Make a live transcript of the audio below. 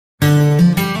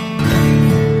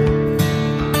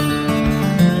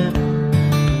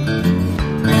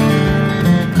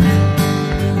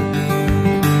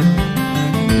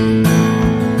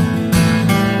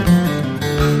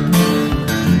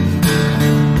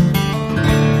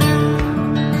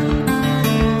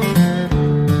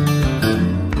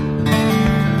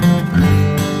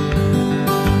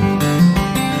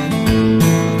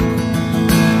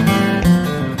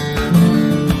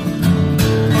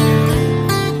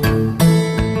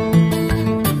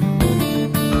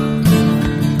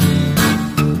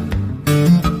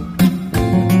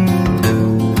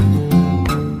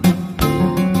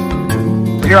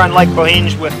on Lake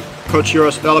Bohinj with Coach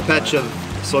Velopech of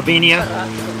Slovenia.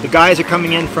 The guys are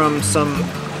coming in from some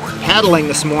paddling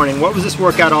this morning. What was this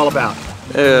workout all about?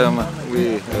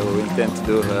 We intend to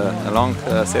do a long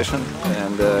session,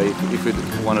 and if we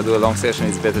want to do a long session,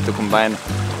 it's better to combine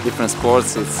different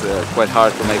sports. It's quite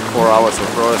hard to make 4 hours of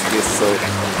rollerskis, so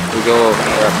we go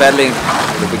paddling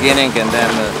at the beginning, and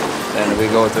then we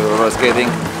go to roller skating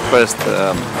first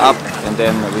up, and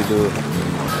then we do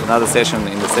another session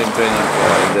in the same training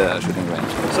in the shooting range.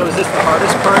 So is this the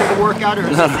hardest part of the workout, or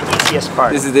is this the easiest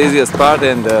part? This is the easiest part,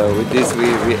 and with this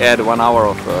we add 1 hour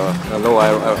of low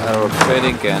aerobic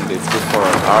training, and it's good for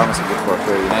our arms, good for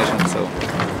coordination, so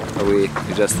we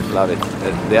just love it.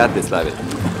 The athletes love it.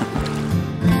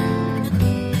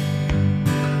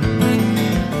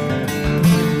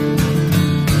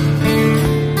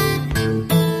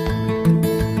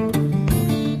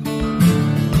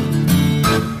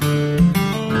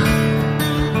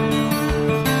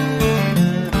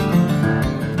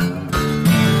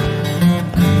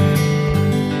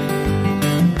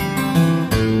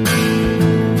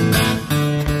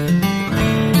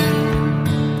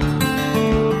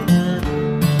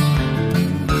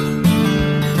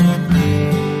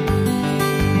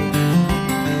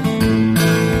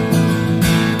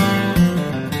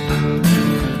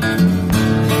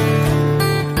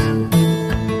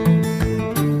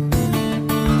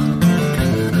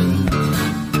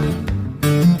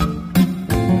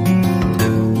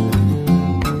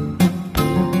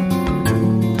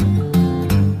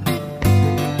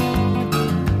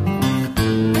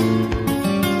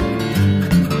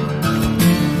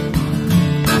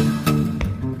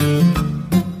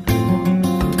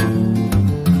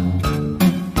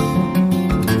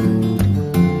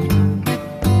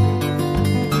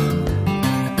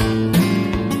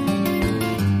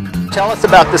 Tell us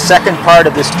about the second part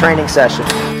of this training session.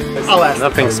 I'll ask.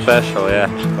 Nothing special, yeah.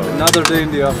 Another day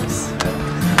in the office.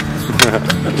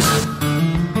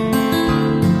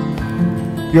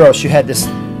 Uros, you had this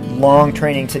long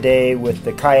training today with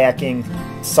the kayaking,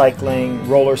 cycling,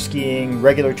 roller skiing,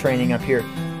 regular training up here.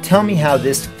 Tell me how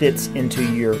this fits into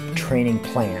your training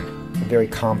plan, a very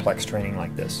complex training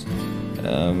like this.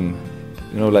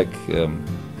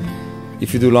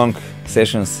 If you do long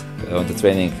sessions on the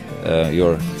training,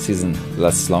 your season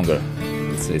lasts longer.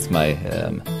 It's my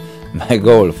my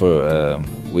goal for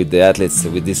with the athletes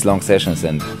with these long sessions,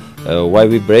 and why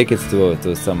we break it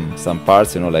to some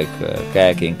parts, like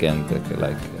kayaking and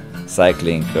like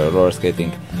cycling, roller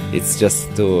skating. It's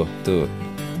just to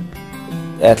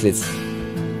athletes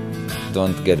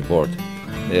don't get bored.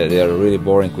 They are really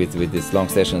boring with these long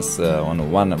sessions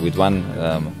with one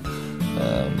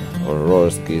or roller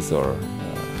skis or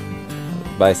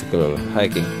bicycle or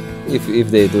hiking. If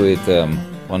they do it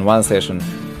on one session,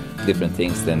 different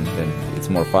things, then it's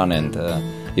more fun, and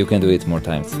you can do it more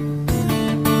times.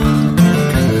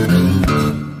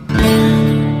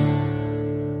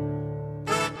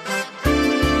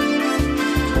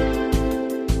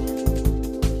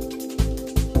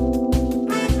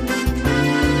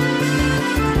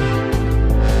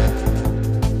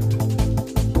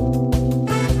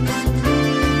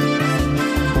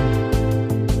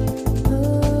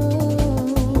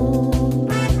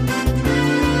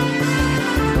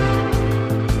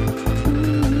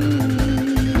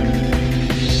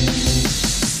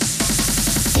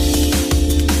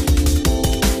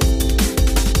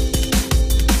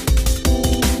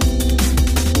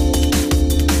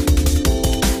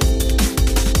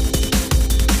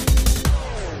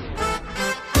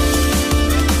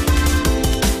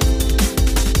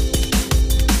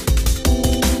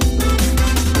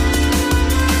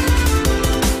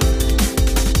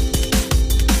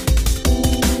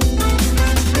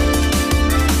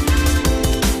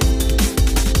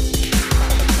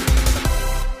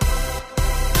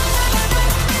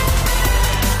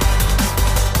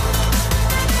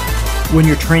 When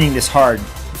you're training this hard,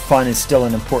 fun is still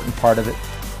an important part of it.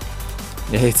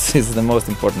 Yeah, it's the most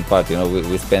important part.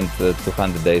 We spend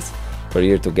 200 days per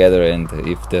year together, and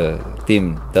if the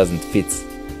team doesn't fit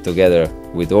together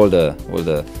with all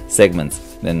the segments,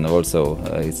 then also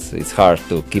it's hard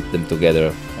to keep them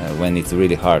together when it's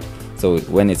really hard. So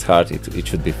when it's hard, it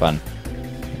should be fun.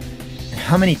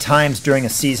 How many times during a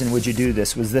season would you do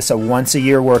this? Was this a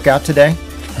once-a-year workout today?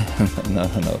 No.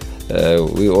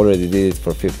 We already did it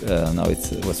for now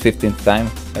it was 15th time.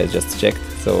 I just checked.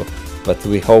 So, but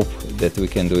we hope that we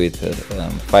can do it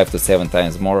 5 to 7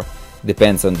 times more.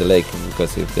 Depends on the lake,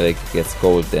 because if the lake gets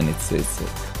cold, then it's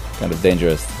kind of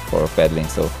dangerous for paddling.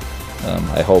 So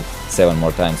I hope 7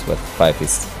 more times, but 5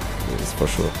 is for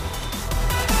sure.